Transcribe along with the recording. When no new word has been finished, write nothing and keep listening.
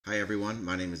Hi everyone,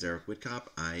 my name is Eric Whitkop.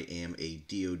 I am a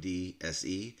DoD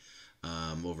SE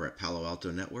over at Palo Alto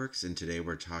Networks, and today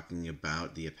we're talking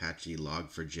about the Apache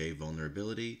log4j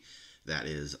vulnerability that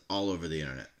is all over the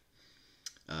internet.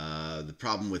 The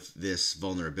problem with this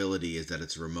vulnerability is that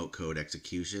it's a remote code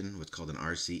execution, what's called an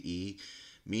RCE,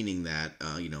 meaning that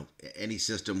any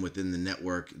system within the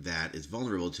network that is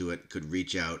vulnerable to it could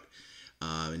reach out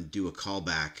and do a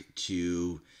callback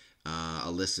to a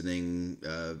listening,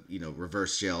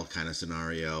 reverse shell kind of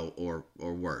scenario, or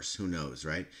worse. Who knows,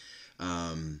 right?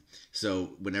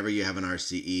 So whenever you have an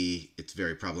RCE, it's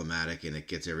very problematic and it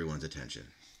gets everyone's attention.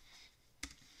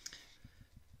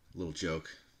 Little joke.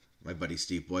 My buddy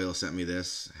Steve Boyle sent me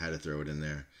this. I had to throw it in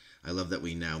there. I love that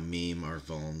we now meme our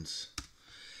phones.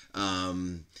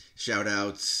 Shout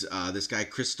outs, this guy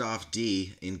Christoph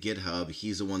D in GitHub.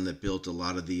 He's the one that built a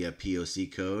lot of the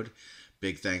POC code.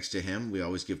 Big thanks to him. We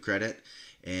always give credit.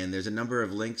 And there's a number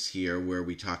of links here where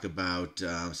we talk about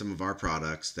some of our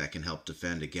products that can help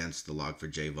defend against the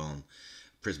log4j vuln.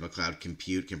 Prisma Cloud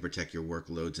Compute can protect your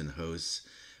workloads and hosts.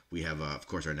 We have, of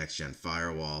course, our next-gen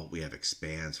firewall. We have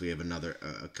Xpanse. We have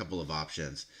a couple of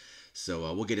options.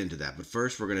 So we'll get into that. But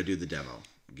first, we're going to do the demo.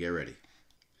 Get ready.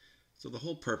 So the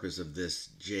whole purpose of this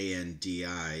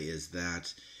JNDI is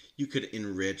that you could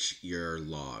enrich your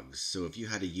logs. So if you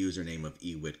had a username of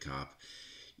eWhitkop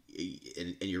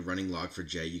and you're running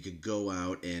log4j, you could go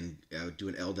out and do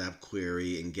an LDAP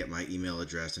query and get my email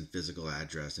address and physical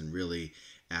address and really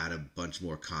add a bunch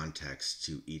more context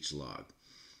to each log.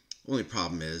 Only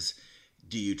problem is,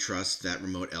 do you trust that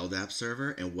remote LDAP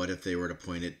server? And what if they were to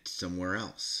point it somewhere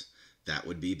else? That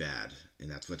would be bad,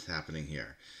 and that's what's happening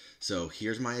here. So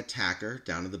here's my attacker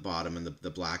down at the bottom in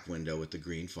the black window with the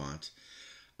green font.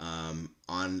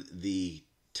 On the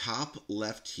top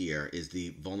left here is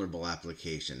the vulnerable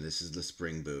application. This is the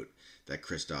Spring Boot that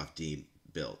Christoph D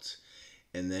built.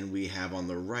 And then we have on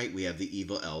the right, we have the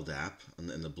evil LDAP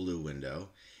in the blue window.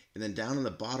 And then down in the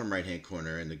bottom right-hand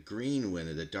corner in the green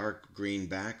window, the dark green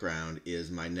background, is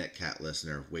my netcat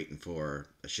listener waiting for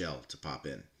a shell to pop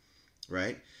in,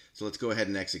 right? So let's go ahead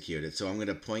and execute it. So I'm going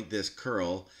to point this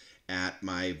curl at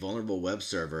my vulnerable web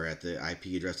server at the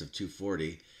IP address of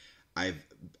 240.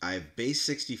 I've base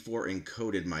 64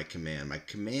 encoded my command. My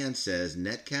command says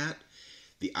netcat,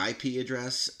 the IP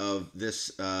address of this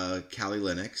Kali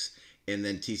Linux, and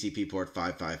then TCP port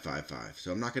 5555.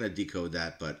 So I'm not going to decode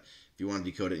that, but if you want to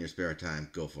decode it in your spare time,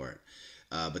 go for it.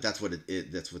 But that's what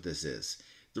that's what this is.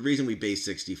 The reason we base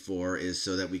 64 is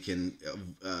so that we can,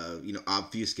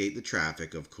 obfuscate the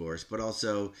traffic, of course, but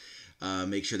also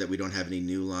make sure that we don't have any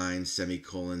new lines,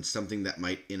 semicolons, something that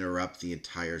might interrupt the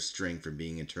entire string from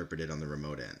being interpreted on the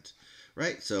remote end,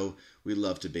 right? So we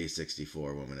love to base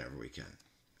 64 whenever we can.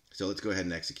 So let's go ahead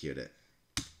and execute it.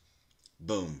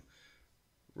 Boom.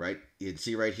 Right? You can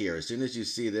see right here, as soon as you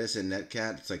see this in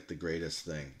netcat, it's like the greatest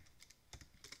thing.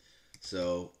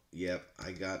 So, yep,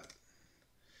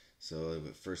 so the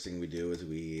first thing we do is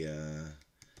we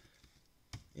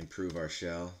improve our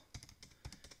shell.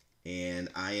 And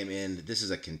I am in, this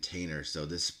is a container, so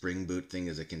this Spring Boot thing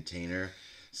is a container,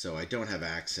 so I don't have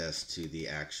access to the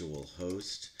actual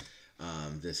host.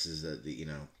 This is the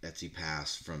Etsy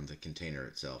pass from the container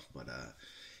itself, but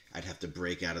I'd have to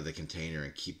break out of the container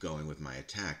and keep going with my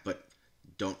attack. But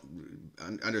don't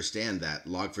understand that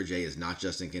log4j is not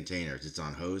just in containers. It's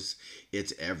on hosts.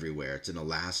 It's everywhere. It's an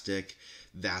elastic.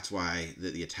 That's why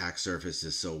the attack surface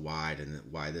is so wide and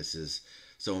why this is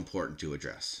so important to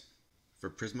address. For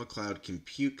Prisma Cloud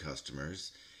Compute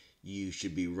customers, you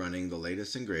should be running the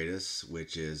latest and greatest,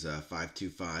 which is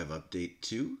 525 Update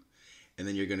 2. And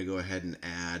then you're going to go ahead and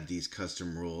add these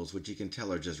custom rules, which you can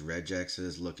tell are just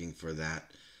regexes looking for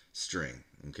that string,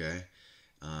 okay?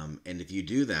 And if you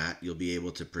do that, you'll be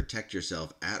able to protect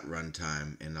yourself at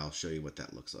runtime, and I'll show you what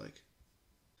that looks like.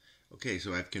 Okay,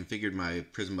 so I've configured my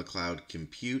Prisma Cloud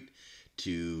Compute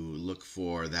to look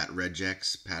for that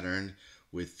regex pattern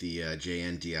with the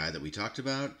JNDI that we talked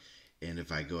about. And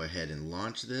if I go ahead and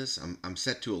launch this, I'm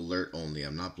set to alert only.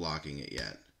 I'm not blocking it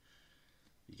yet.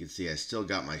 You can see I still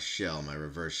got my shell, my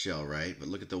reverse shell, right? But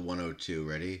look at the 102,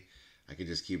 ready? I can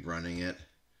just keep running it.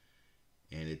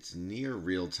 And it's near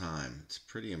real time. It's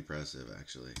pretty impressive,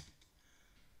 actually.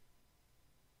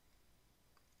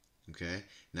 Okay,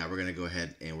 now we're going to go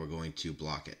ahead and we're going to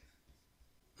block it.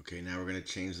 Okay, now we're going to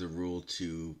change the rule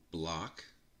to block.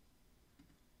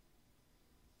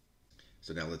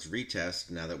 So now let's retest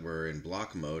now that we're in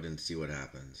block mode and see what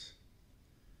happens.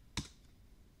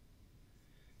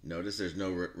 Notice there's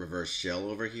no reverse shell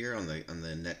over here on the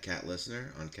netcat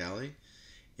listener on Kali,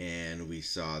 and we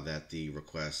saw that the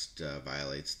request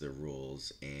violates the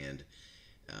rules, and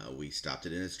we stopped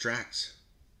it in its tracks.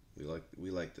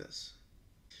 We like this.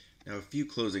 Now, a few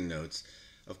closing notes.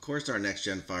 Of course, our next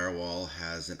gen firewall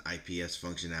has an IPS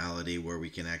functionality where we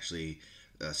can actually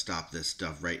stop this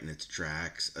stuff right in its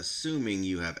tracks, assuming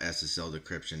you have SSL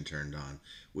decryption turned on,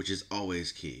 which is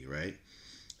always key, right?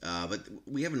 But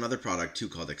we have another product too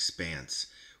called Xpanse,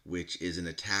 which is an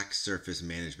attack surface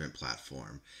management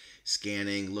platform,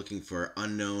 scanning, looking for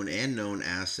unknown and known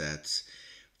assets.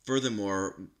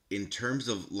 Furthermore, in terms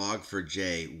of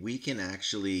log4j, we can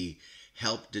actually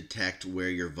help detect where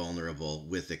you're vulnerable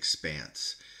with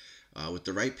Xpanse. With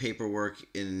the right paperwork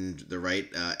and the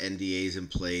right NDAs in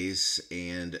place,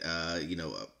 and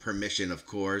permission, of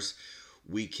course,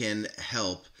 we can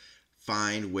help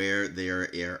find where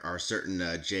there are certain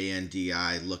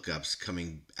JNDI lookups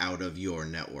coming out of your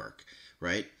network,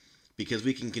 right? Because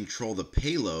we can control the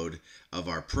payload of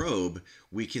our probe,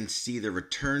 we can see the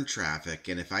return traffic.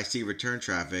 And if I see return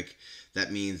traffic,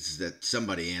 that means that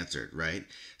somebody answered, right?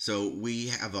 So we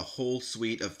have a whole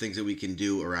suite of things that we can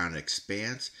do around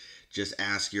Xpanse. Just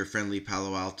ask your friendly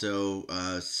Palo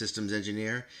Alto systems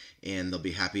engineer, and they'll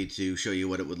be happy to show you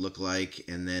what it would look like.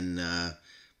 And then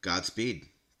Godspeed.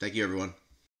 Thank you, everyone.